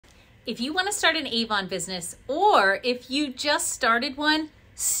If you want to start an Avon business, or if you just started one,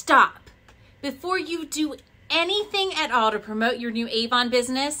 stop. Before you do anything at all to promote your new Avon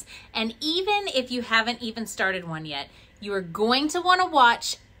business, and even if you haven't even started one yet, you are going to want to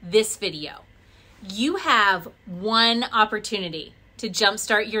watch this video. You have one opportunity to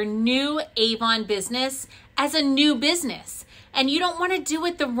jumpstart your new Avon business as a new business, and you don't want to do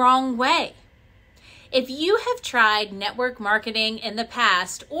it the wrong way. If you have tried network marketing in the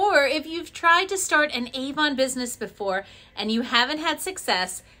past, or if you've tried to start an Avon business before and you haven't had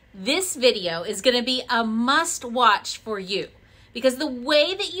success, this video is going to be a must watch for you, because the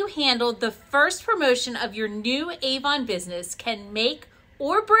way that you handled the first promotion of your new Avon business can make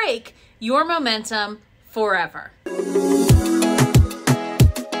or break your momentum forever.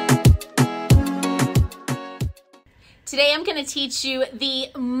 Today I'm going to teach you the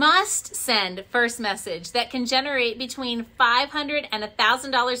must send first message that can generate between $500 and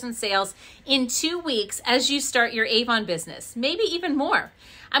 $1,000 in sales in 2 weeks as you start your Avon business, maybe even more.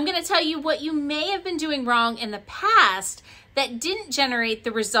 I'm going to tell you what you may have been doing wrong in the past that didn't generate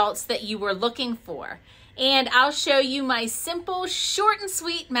the results that you were looking for. And I'll show you my simple, short and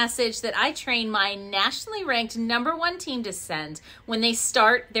sweet message that I train my nationally ranked #1 team to send when they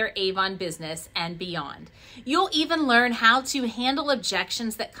start their Avon business and beyond. You'll even learn how to handle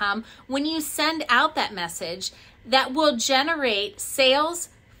objections that come when you send out that message that will generate sales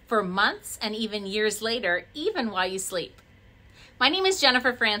for months and even years later, even while you sleep. My name is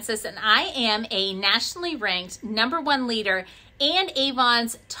Jennifer Francis, and I am a nationally ranked #1 leader and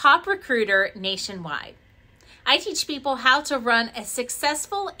Avon's top recruiter nationwide. I teach people how to run a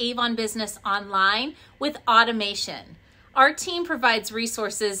successful Avon business online with automation. Our team provides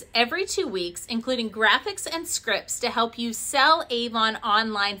resources every 2 weeks, including graphics and scripts to help you sell Avon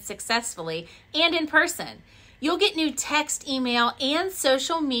online successfully and in person. You'll get new text, email, and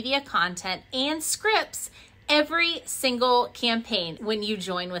social media content and scripts every single campaign when you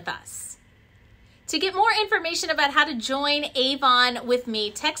join with us. To get more information about how to join Avon with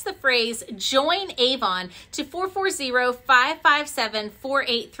me, text the phrase "Join Avon" to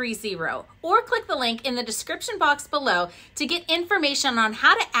 440-557-4830, or click the link in the description box below to get information on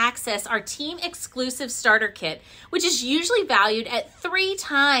how to access our team exclusive starter kit, which is usually valued at 3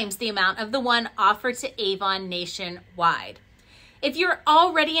 times the amount of the one offered to Avon nationwide. If you're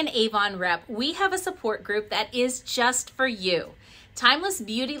already an Avon rep, we have a support group that is just for you. Timeless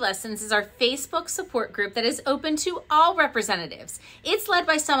Beauty Lessons is our Facebook support group that is open to all representatives. It's led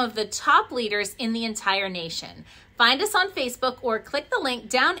by some of the top leaders in the entire nation. Find us on Facebook or click the link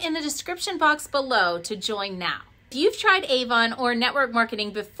down in the description box below to join now. If you've tried Avon or network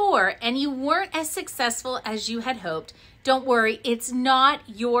marketing before and you weren't as successful as you had hoped, don't worry, it's not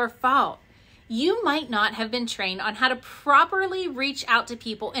your fault. You might not have been trained on how to properly reach out to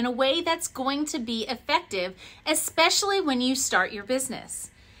people in a way that's going to be effective, especially when you start your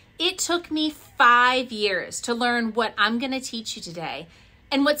business. It took me 5 years to learn what I'm going to teach you today.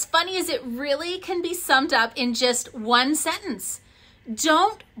 And what's funny is it really can be summed up in just one sentence.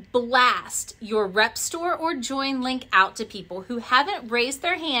 Don't blast your rep store or join link out to people who haven't raised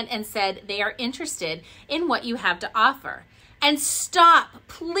their hand and said they are interested in what you have to offer. And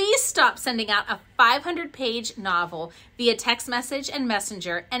please stop sending out a 500-page novel via text message and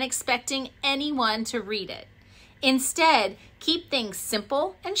messenger and expecting anyone to read it. Instead, keep things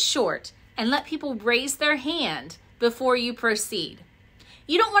simple and short and let people raise their hand before you proceed.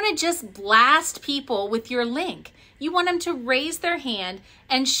 You don't want to just blast people with your link. You want them to raise their hand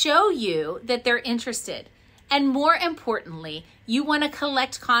and show you that they're interested. And more importantly, you want to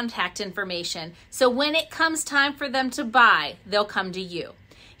collect contact information so when it comes time for them to buy, they'll come to you.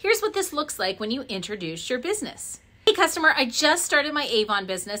 Here's what this looks like when you introduce your business. Hey customer, I just started my Avon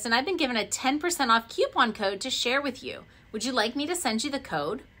business and I've been given a 10% off coupon code to share with you. Would you like me to send you the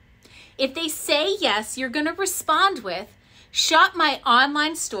code? If they say yes, you're going to respond with, "Shop my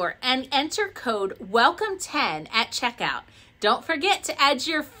online store and enter code WELCOME10 at checkout. Don't forget to add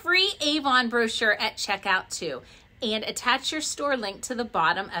your free Avon brochure at checkout too, and attach your store link to the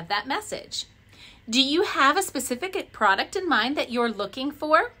bottom of that message." Do you have a specific product in mind that you're looking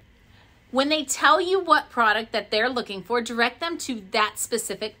for? When they tell you what product that they're looking for, direct them to that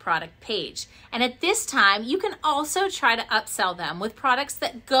specific product page. And at this time, you can also try to upsell them with products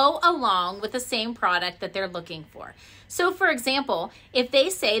that go along with the same product that they're looking for. So for example, if they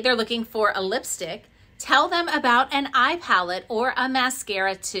say they're looking for a lipstick, tell them about an eye palette or a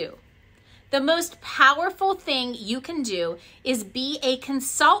mascara too. The most powerful thing you can do is be a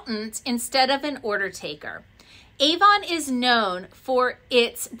consultant instead of an order taker. Avon is known for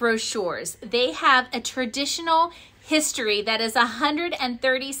its brochures. They have a traditional history that is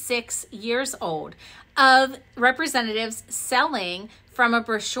 136 years old of representatives selling from a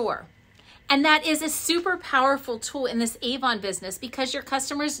brochure. And that is a super powerful tool in this Avon business because your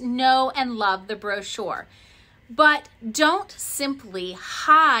customers know and love the brochure. But don't simply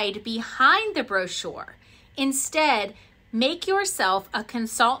hide behind the brochure. Instead, make yourself a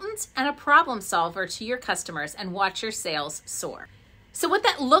consultant and a problem solver to your customers and watch your sales soar. So what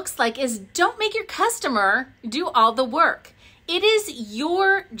that looks like is don't make your customer do all the work. It is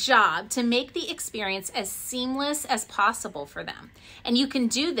your job to make the experience as seamless as possible for them. And you can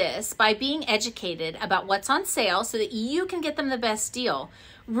do this by being educated about what's on sale so that you can get them the best deal,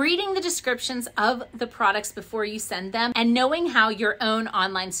 reading the descriptions of the products before you send them, and knowing how your own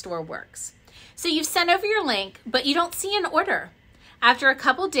online store works. So you've sent over your link, but you don't see an order. After a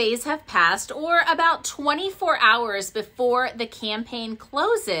couple days have passed, or about 24 hours before the campaign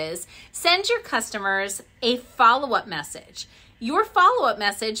closes, send your customers a follow-up message. Your follow-up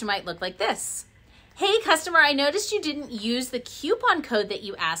message might look like this. Hey customer, I noticed you didn't use the coupon code that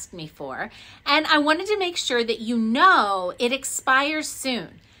you asked me for, and I wanted to make sure that you know it expires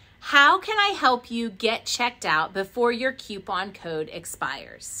soon. How can I help you get checked out before your coupon code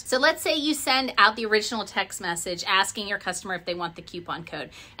expires? So let's say you send out the original text message asking your customer if they want the coupon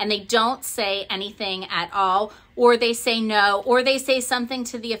code, and they don't say anything at all, or they say no, or they say something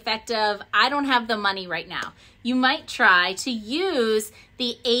to the effect of, I don't have the money right now. You might try to use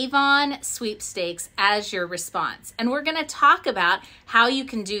the Avon sweepstakes as your response, and we're gonna talk about how you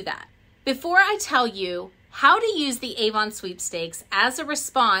can do that. Before I tell you how to use the Avon sweepstakes as a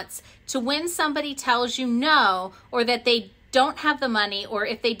response to when somebody tells you no, or that they don't have the money, or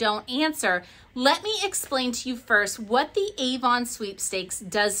if they don't answer, let me explain to you first what the Avon sweepstakes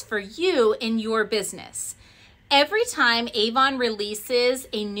does for you in your business. Every time Avon releases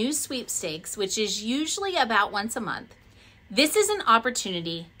a new sweepstakes, which is usually about once a month, this is an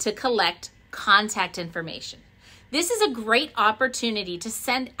opportunity to collect contact information. This is a great opportunity to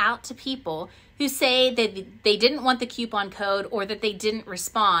send out to people who say that they didn't want the coupon code, or that they didn't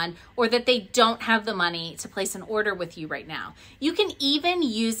respond, or that they don't have the money to place an order with you right now. You can even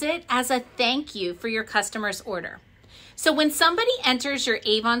use it as a thank you for your customer's order. So when somebody enters your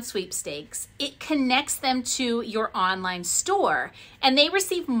Avon sweepstakes, it connects them to your online store, and they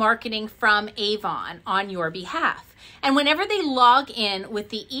receive marketing from Avon on your behalf. And whenever they log in with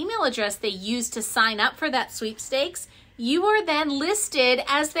the email address they used to sign up for that sweepstakes, you are then listed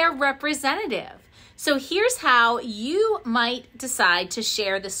as their representative. So here's how you might decide to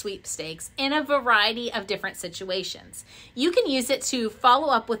share the sweepstakes in a variety of different situations. You can use it to follow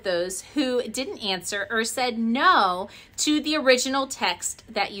up with those who didn't answer or said no to the original text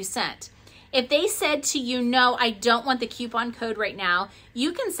that you sent. If they said to you, no, I don't want the coupon code right now,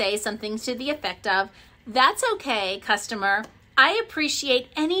 you can say something to the effect of, that's okay, customer. I appreciate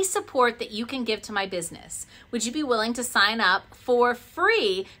any support that you can give to my business. Would you be willing to sign up for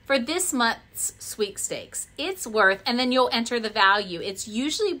free for this month's sweepstakes? It's worth, and then you'll enter the value. It's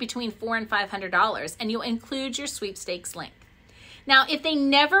usually between $400 and $500, and you'll include your sweepstakes link. Now, if they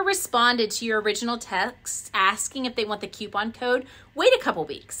never responded to your original text asking if they want the coupon code, wait a couple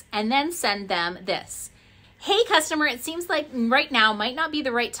weeks and then send them this. Hey customer, it seems like right now might not be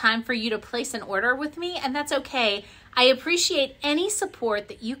the right time for you to place an order with me, and that's okay. I appreciate any support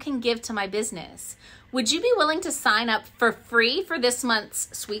that you can give to my business. Would you be willing to sign up for free for this month's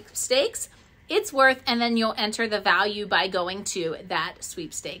sweepstakes? It's worth, and then you'll enter the value by going to that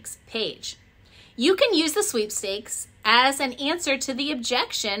sweepstakes page. You can use the sweepstakes as an answer to the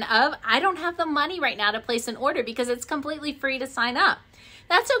objection of, I don't have the money right now to place an order because it's completely free to sign up.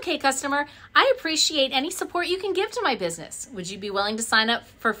 That's okay, customer. I appreciate any support you can give to my business. Would you be willing to sign up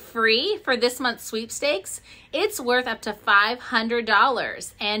for free for this month's sweepstakes? It's worth up to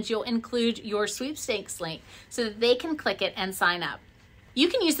 $500, and you'll include your sweepstakes link so that they can click it and sign up. You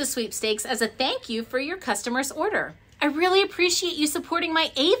can use the sweepstakes as a thank you for your customer's order. I really appreciate you supporting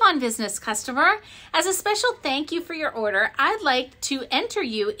my Avon business, customer. As a special thank you for your order, I'd like to enter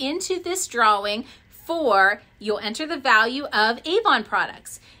you into this drawing for, you'll enter the value of Avon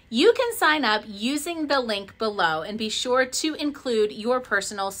products. You can sign up using the link below, and be sure to include your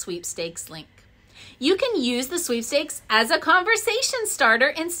personal sweepstakes link. You can use the sweepstakes as a conversation starter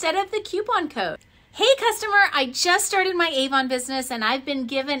instead of the coupon code. Hey customer, I just started my Avon business and I've been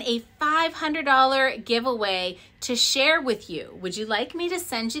given a $500 giveaway to share with you. Would you like me to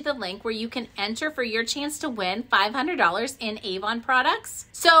send you the link where you can enter for your chance to win $500 in Avon products?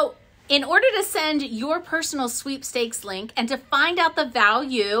 So in order to send your personal sweepstakes link and to find out the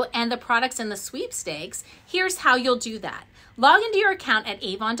value and the products in the sweepstakes, here's how you'll do that. Log into your account at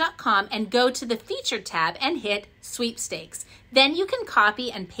avon.com and go to the Featured tab and hit Sweepstakes. Then you can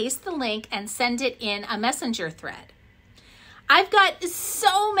copy and paste the link and send it in a messenger thread. I've got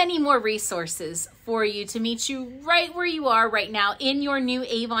so many more resources for you to meet you right where you are right now in your new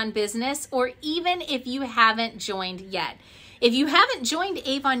Avon business, or even if you haven't joined yet. If you haven't joined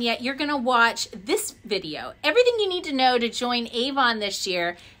Avon yet, you're gonna watch this video, everything you need to know to join Avon this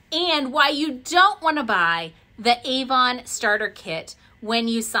year, and why you don't wanna buy the Avon Starter Kit when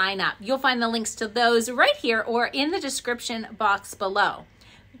you sign up. You'll find the links to those right here or in the description box below.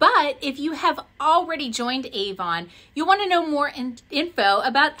 But if you have already joined Avon, you want to know more info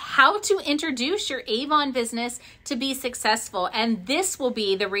about how to introduce your Avon business to be successful, and this will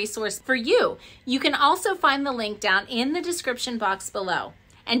be the resource for you. You can also find the link down in the description box below.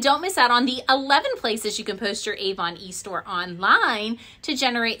 And don't miss out on the 11 places you can post your Avon e-store online to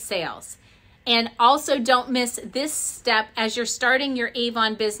generate sales. And also don't miss this step as you're starting your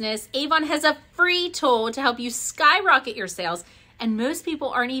Avon business. Avon has a free tool to help you skyrocket your sales, and most people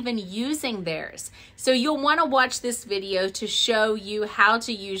aren't even using theirs. So you'll want to watch this video to show you how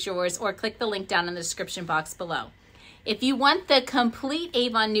to use yours, or click the link down in the description box below. If you want the complete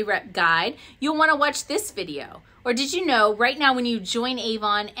Avon New Rep guide, you'll want to watch this video. Or did you know right now when you join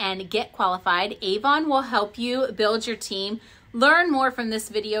Avon and get qualified, Avon will help you build your team? Learn more from this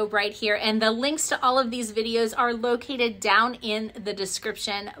video right here, and the links to all of these videos are located down in the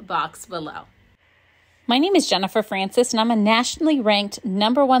description box below. My name is Jennifer Francis, and I'm a nationally ranked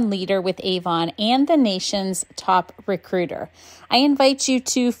 #1 leader with Avon and the nation's top recruiter. I invite you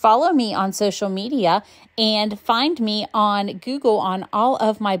to follow me on social media and find me on Google on all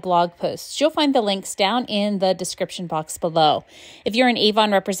of my blog posts. You'll find the links down in the description box below. If you're an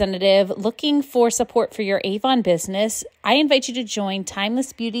Avon representative looking for support for your Avon business, I invite you to join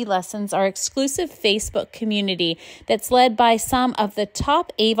Timeless Beauty Lessons, our exclusive Facebook community that's led by some of the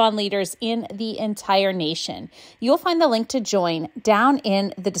top Avon leaders in the entire nation. You'll find the link to join down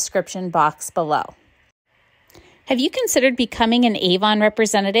in the description box below. Have you considered becoming an Avon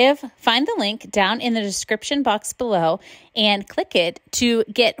representative? Find the link down in the description box below and click it to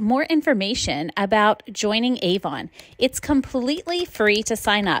get more information about joining Avon. It's completely free to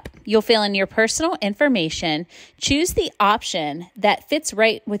sign up. You'll fill in your personal information, choose the option that fits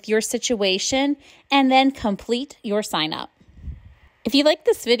right with your situation, and then complete your sign up. If you like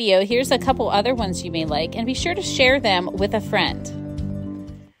this video, here's a couple other ones you may like, and be sure to share them with a friend.